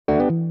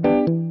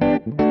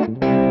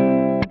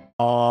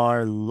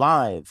are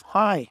live.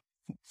 Hi,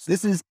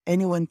 this is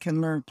Anyone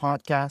Can Learn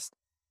Podcast,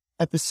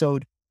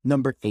 episode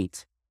number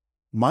 8.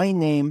 My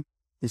name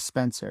is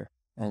Spencer,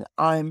 and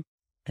I'm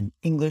an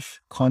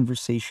English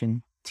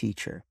conversation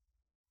teacher.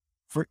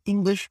 For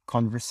English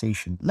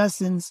conversation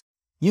lessons,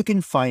 you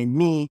can find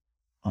me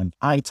on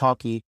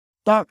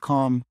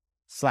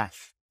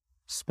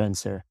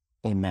italki.com/Spencer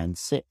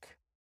Sick.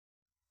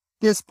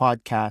 This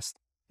podcast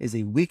is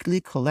a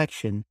weekly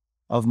collection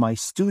of my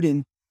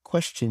student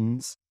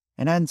questions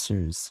and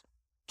answers,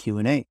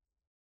 Q&A.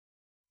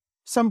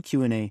 Some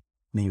Q&A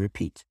may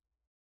repeat.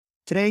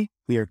 Today,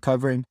 we are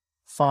covering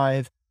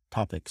 5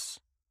 topics.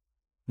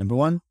 Number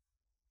 1,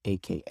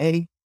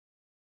 AKA.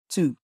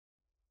 2,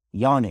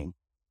 yawning.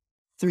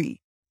 3,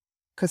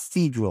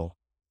 cathedral.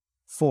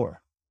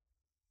 4,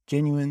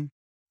 genuine.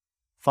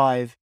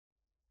 5,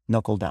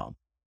 knuckle down.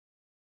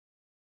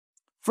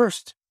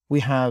 First,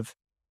 we have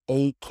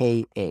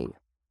AKA.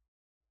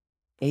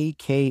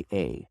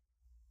 AKA.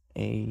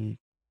 AKA.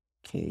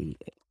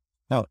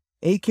 Now,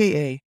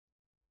 AKA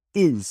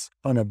is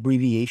an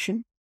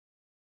abbreviation.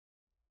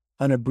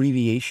 An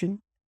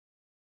abbreviation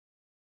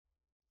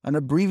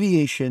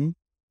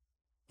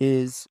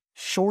is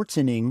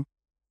shortening,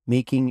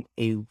 making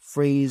a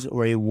phrase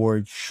or a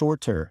word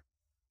shorter.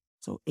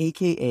 So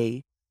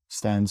AKA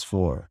stands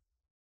for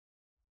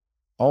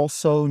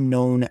also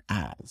known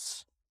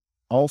as.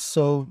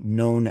 Also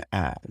known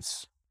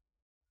as.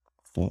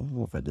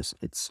 Over this,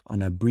 it's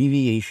an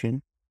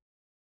abbreviation.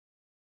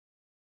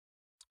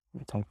 Let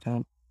me type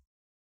down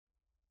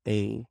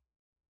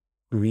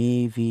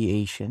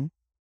abbreviation.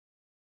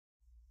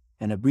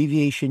 An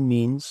abbreviation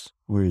means,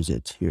 where is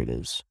it? Here it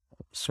is.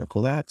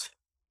 Circle that.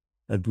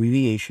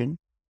 Abbreviation.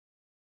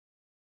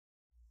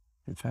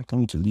 In fact, I'm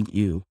going to delete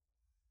you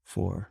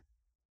for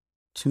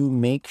to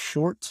make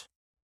short.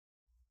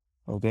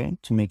 Okay,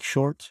 to make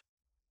short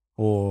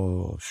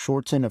or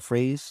shorten a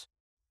phrase,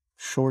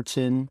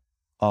 shorten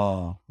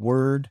a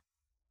word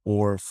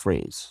or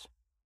phrase.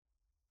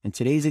 In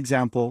today's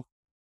example,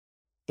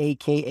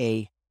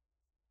 AKA,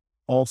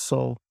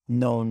 also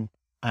known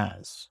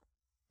as.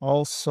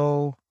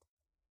 Also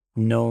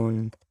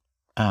known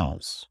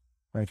as.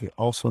 Right here,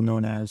 also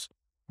known as,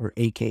 or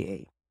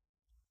AKA.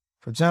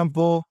 For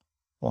example,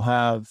 we'll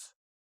have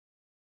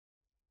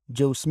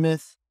Joe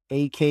Smith,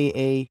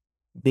 AKA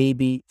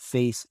Baby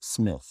Face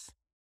Smith.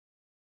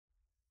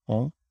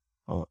 Oh,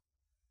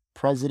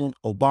 President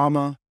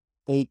Obama,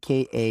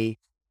 AKA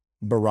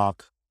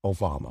Barack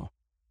Obama.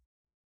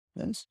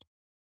 Yes.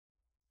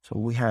 So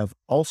we have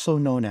also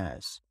known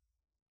as,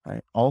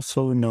 right?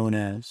 Also known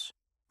as.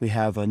 We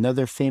have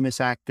another famous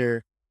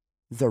actor,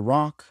 The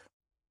Rock,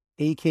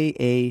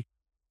 AKA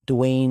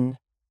Dwayne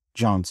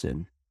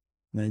Johnson.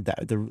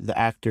 The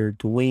actor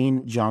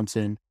Dwayne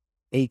Johnson,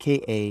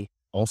 AKA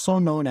also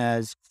known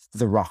as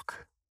The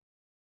Rock.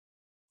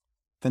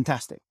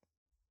 Fantastic.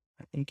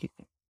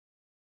 AKA.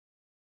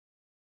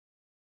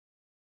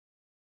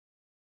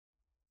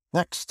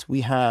 Next,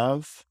 we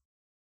have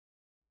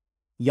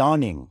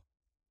yawning.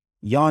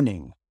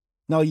 Yawning.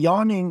 Now,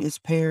 yawning is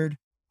paired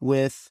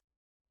with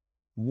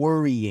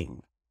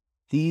worrying.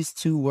 These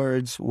two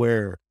words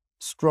were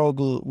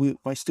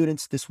my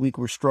students this week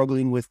were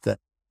struggling with the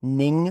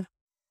ning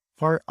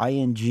part,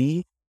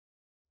 ing.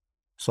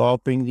 So I'll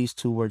bring these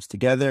two words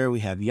together. We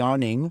have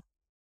yawning,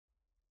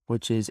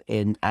 which is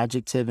an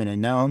adjective and a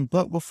noun,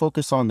 but we'll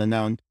focus on the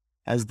noun,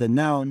 as the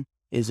noun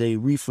is a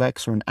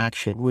reflex or an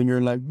action. When you're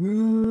like,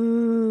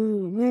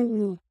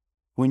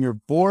 when you're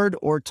bored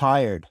or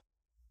tired,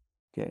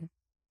 okay,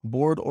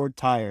 bored or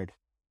tired,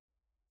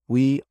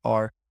 we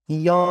are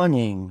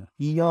yawning,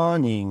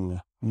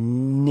 ning.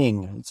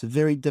 It's a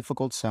very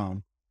difficult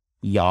sound.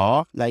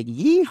 Yaw, like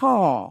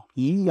yeehaw,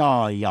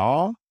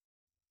 yaw.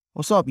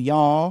 What's up,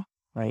 y'all?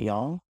 Right,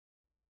 y'all?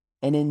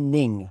 And then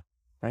ning,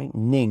 right?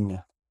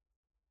 Ning.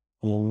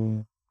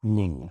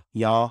 Ning.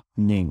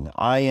 Yawning.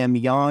 I am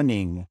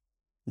yawning.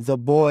 The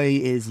boy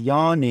is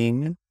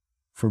yawning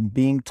for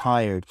being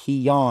tired. He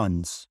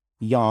yawns.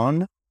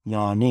 Yawn,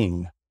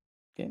 yawning.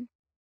 Okay?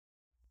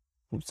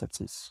 Oops, that's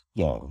his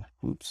yawn.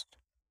 Oops.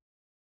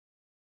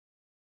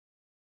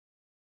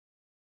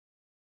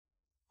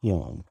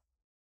 Yawn.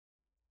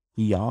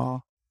 Ya.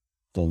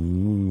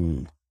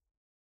 Okay,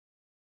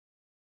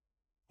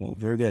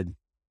 very good.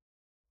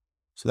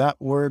 So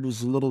that word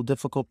was a little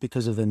difficult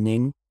because of the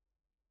ning.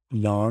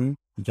 Yawn,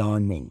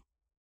 yawning.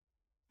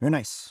 Very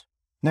nice.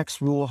 Next,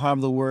 we will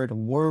have the word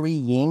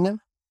worrying.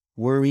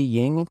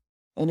 Worrying.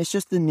 And it's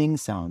just the ning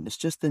sound. It's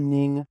just the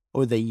ning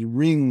or the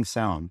ring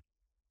sound.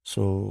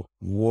 So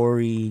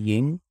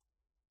worrying.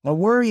 Now,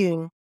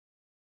 worrying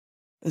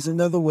is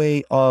another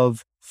way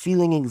of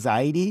feeling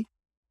anxiety.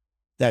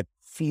 That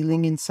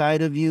feeling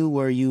inside of you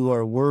where you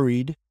are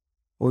worried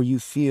or you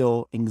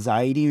feel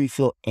anxiety or you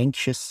feel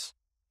anxious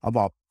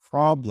about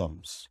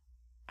problems,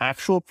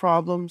 actual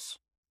problems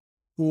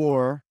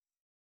or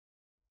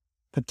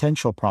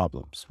potential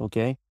problems,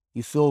 okay?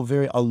 You feel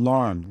very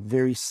alarmed,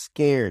 very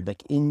scared,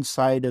 like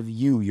inside of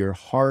you, your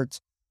heart,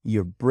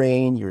 your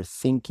brain, your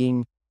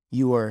thinking,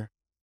 you are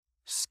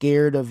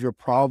scared of your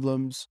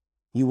problems.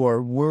 You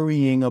are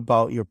worrying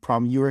about your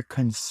problem. You are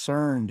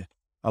concerned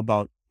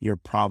about your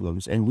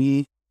problems. And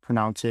we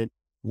pronounce it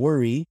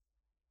worry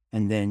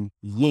and then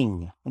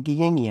ying, like a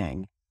yin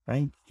yang,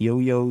 right? Yo,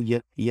 yo, yeah,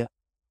 yeah.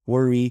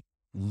 Worry,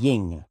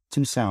 ying.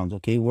 2 sounds,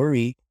 okay?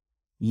 Worry,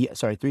 yeah,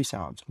 sorry, 3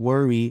 sounds.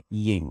 Worry,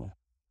 ying.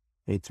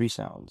 Okay, 3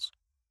 sounds.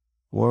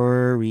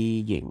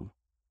 Worrying.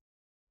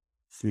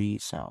 3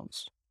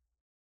 sounds.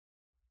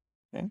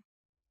 Okay?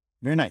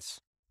 Very nice.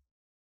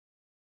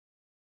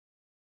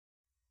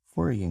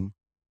 Worrying.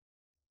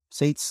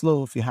 Say it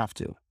slow if you have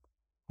to.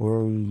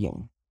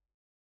 Worrying.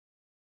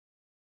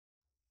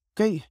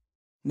 Okay.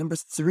 Number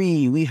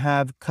 3, we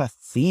have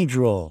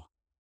cathedral.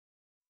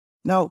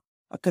 Now,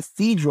 a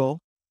cathedral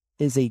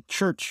is a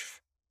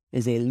church,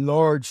 is a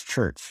large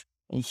church.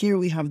 And here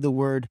we have the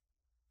word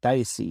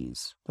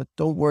diocese. But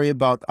don't worry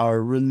about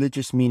our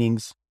religious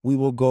meanings. We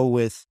will go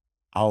with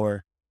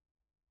our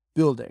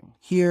building.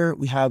 Here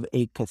we have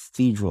a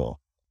cathedral.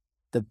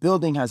 The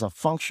building has a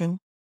function,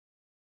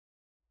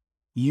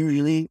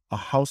 usually a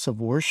house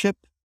of worship,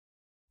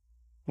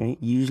 right?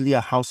 Usually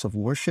a house of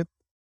worship,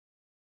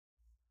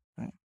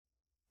 right?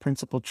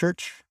 Principal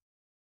church,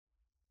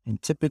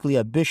 and typically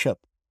a bishop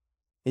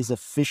is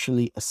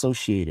officially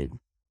associated.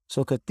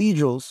 So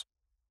cathedrals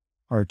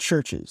are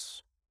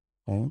churches.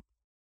 Okay?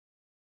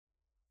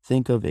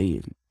 Think of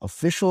a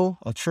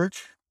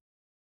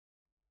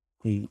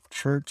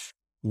church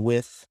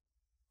with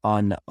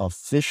an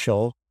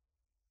official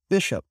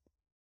bishop,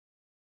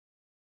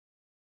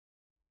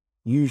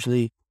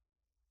 usually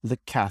the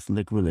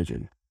Catholic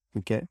religion.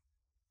 Okay?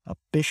 A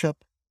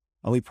bishop,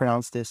 and we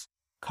pronounce this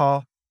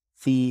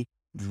cathedral.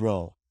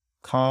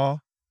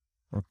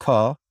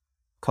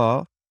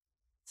 Cathedral.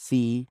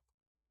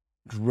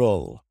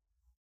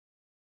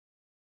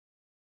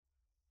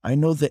 I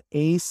know the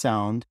A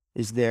sound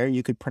is there.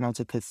 You could pronounce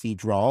it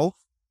cathedral,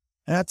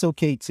 and that's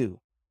okay too.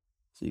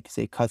 So you can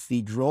say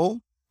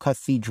cathedral.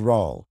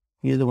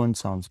 Either one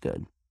sounds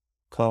good.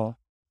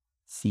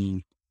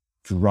 Cathedral.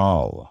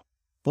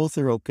 Both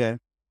are okay.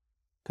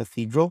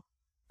 Cathedral.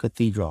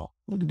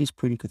 Look at these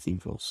pretty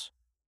cathedrals.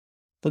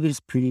 Look at these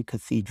pretty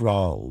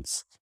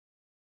cathedrals.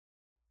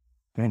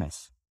 Very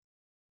nice.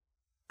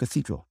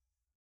 Cathedral.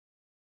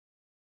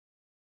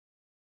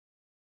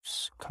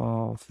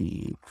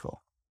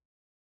 Cathedral.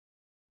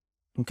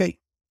 Okay.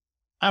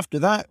 After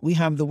that, we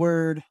have the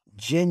word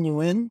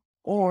genuine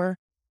or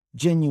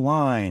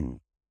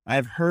genuine.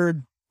 I've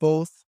heard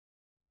both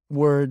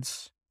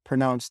words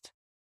pronounced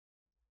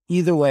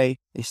either way.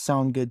 They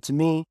sound good to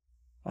me.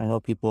 I know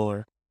people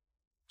are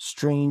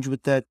strange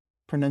with that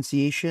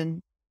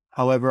pronunciation.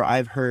 However,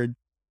 I've heard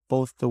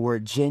both the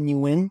word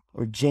genuine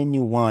or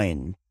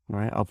genuine. All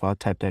right, I'll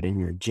type that in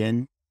here.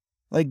 Gen,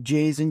 like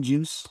J's and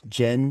juice.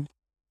 Gen,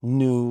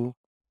 new,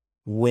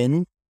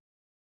 win.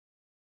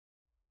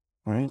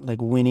 All right,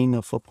 like winning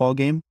a football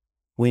game,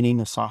 winning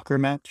a soccer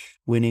match,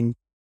 winning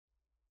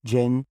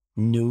gen,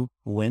 new,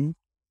 win.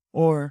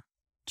 Or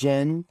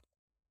gen,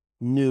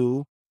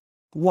 new,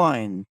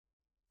 wine.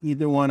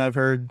 Either one I've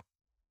heard,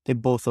 they're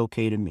both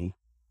okay to me.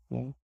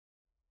 Okay?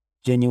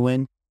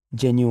 Genuine,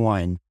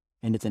 genuine.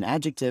 And it's an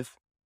adjective.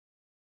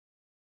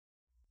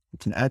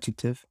 It's an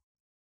adjective.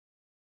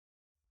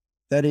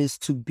 That is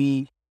to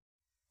be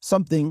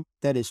something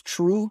that is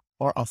true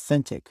or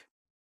authentic.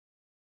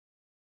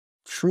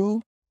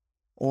 True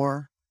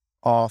or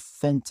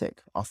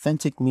authentic.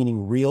 Authentic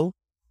meaning real,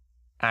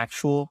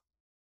 actual,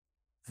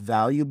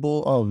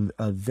 valuable,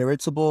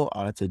 veritable.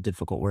 Oh, that's a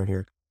difficult word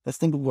here. Let's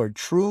think of the word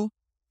true,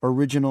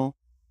 original,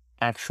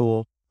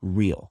 actual,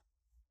 real.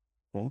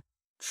 Okay?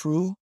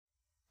 True,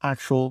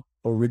 actual,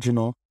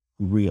 original,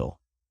 real.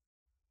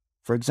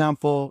 For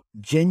example,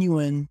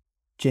 genuine,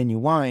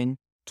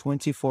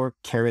 24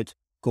 karat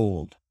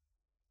gold,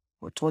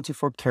 or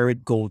 24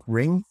 karat gold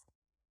ring,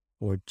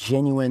 or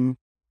genuine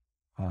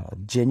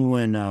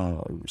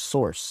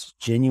source,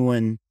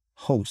 genuine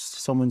host,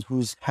 someone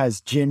who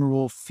has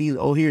general feel.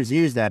 Oh,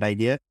 here's that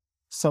idea.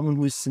 Someone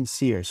who's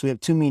sincere. So we have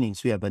 2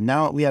 meanings. We have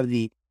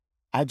the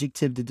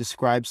adjective to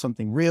describe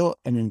something real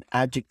and an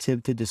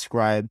adjective to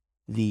describe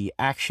the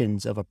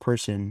actions of a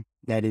person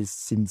that is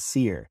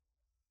sincere.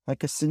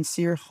 Like a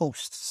sincere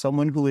host,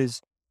 someone who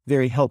is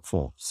very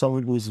helpful,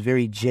 someone who is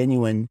very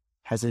genuine,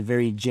 has a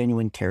very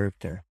genuine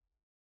character.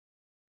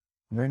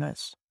 Very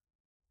nice.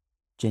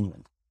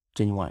 Genuine.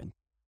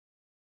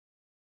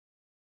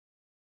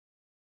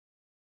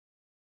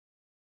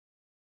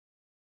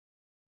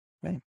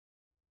 Right.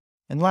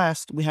 And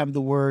last, we have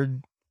the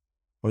word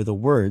or the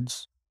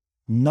words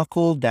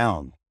knuckle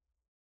down.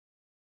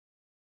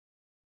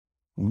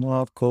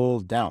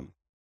 Knuckle down.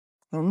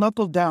 Now,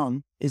 knuckle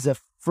down is a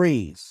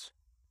phrase.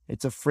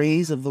 It's a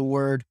phrase of the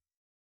word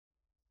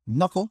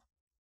knuckle,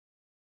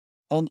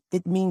 and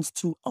it means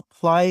to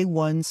apply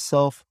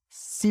oneself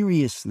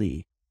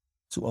seriously,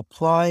 into a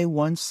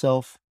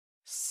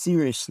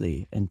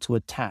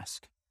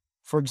task.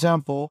 For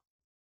example,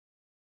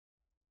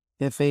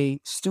 if a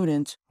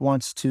student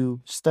wants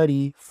to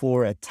study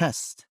for a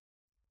test,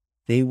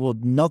 they will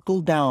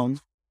knuckle down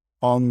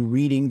on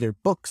reading their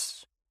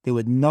books. They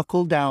would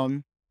knuckle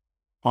down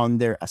on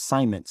their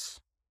assignments.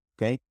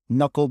 Okay?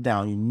 Knuckle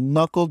down. You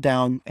knuckle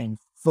down and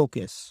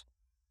focus.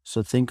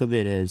 So think of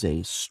it as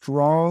a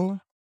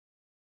strong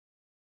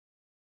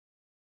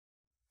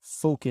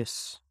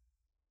focus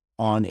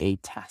on a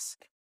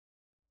task.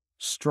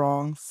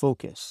 Strong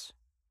focus.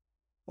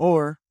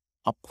 Or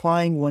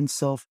applying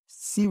oneself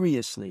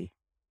seriously.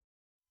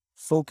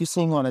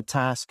 Focusing on a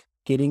task,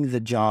 getting the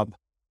job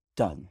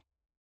done.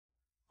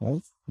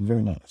 Right?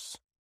 Very nice.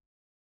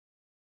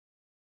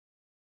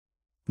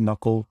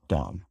 Knuckle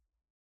down.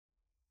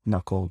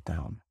 Knuckle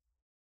down.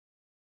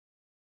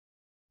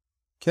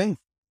 Okay.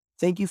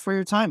 Thank you for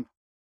your time.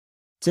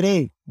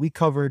 Today, we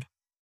covered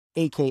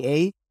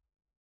AKA,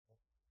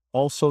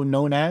 also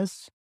known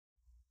as,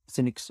 it's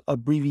an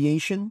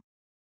abbreviation,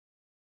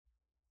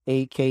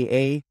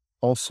 AKA,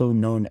 also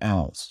known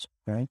as,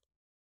 right?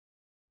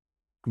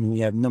 And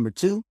we have number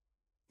 2,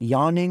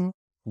 yawning,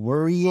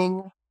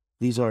 worrying.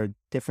 These are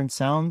different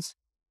sounds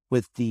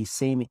with the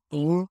same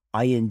ing,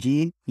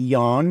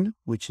 yawn,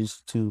 which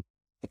is to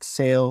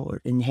exhale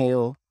or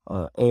inhale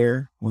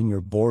air when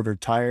you're bored or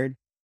tired.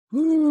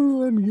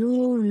 Ooh, I'm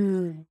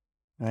yawning.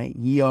 Right?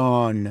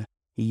 Yawn.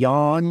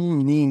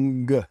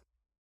 Yawning.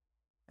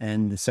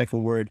 And the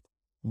second word,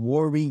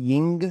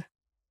 worrying.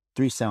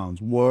 3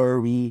 sounds.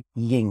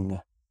 Worrying.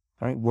 All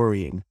right?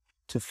 Worrying.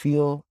 To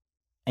feel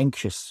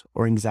anxious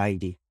or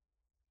anxiety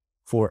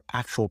for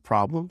actual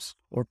problems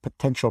or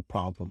potential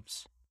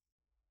problems.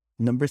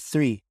 Number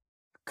 3,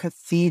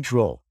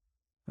 cathedral.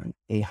 Right?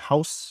 A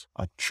house,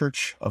 a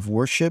church of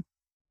worship,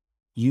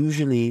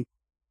 usually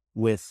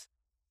with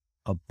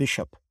a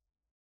bishop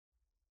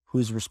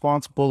who's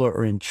responsible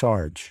or in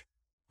charge.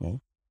 Okay?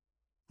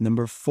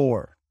 Number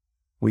 4,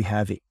 we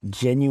have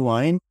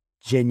genuine,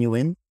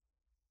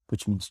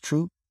 which means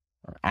true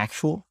or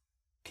actual.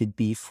 Could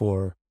be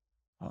for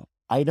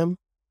item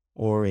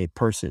or a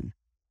person.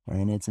 Right?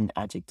 And it's an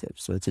adjective.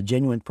 So it's a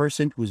genuine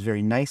person who's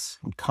very nice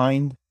and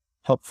kind,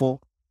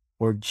 helpful,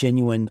 or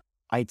genuine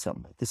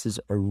item. This is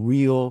a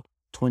real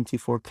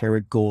 24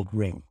 karat gold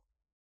ring.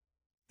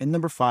 And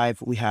number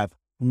 5, we have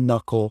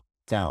knuckle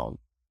down.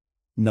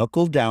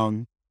 Knuckle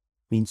down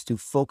means to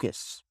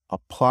focus,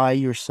 apply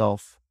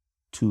yourself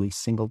to a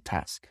single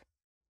task.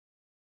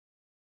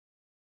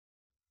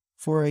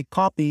 For a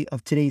copy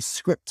of today's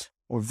script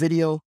or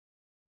video,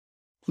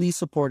 please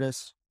support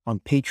us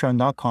on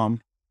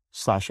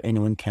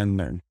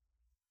patreon.com/anyonecanlearn.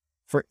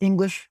 For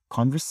English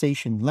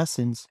conversation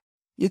lessons,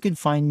 you can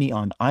find me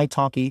on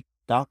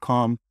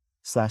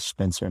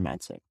italki.com/Spencer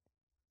Mansing.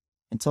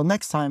 Until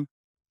next time,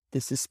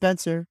 this is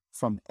Spencer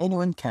from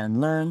Anyone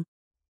Can Learn.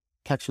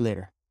 Catch you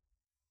later.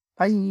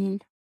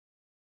 Bye.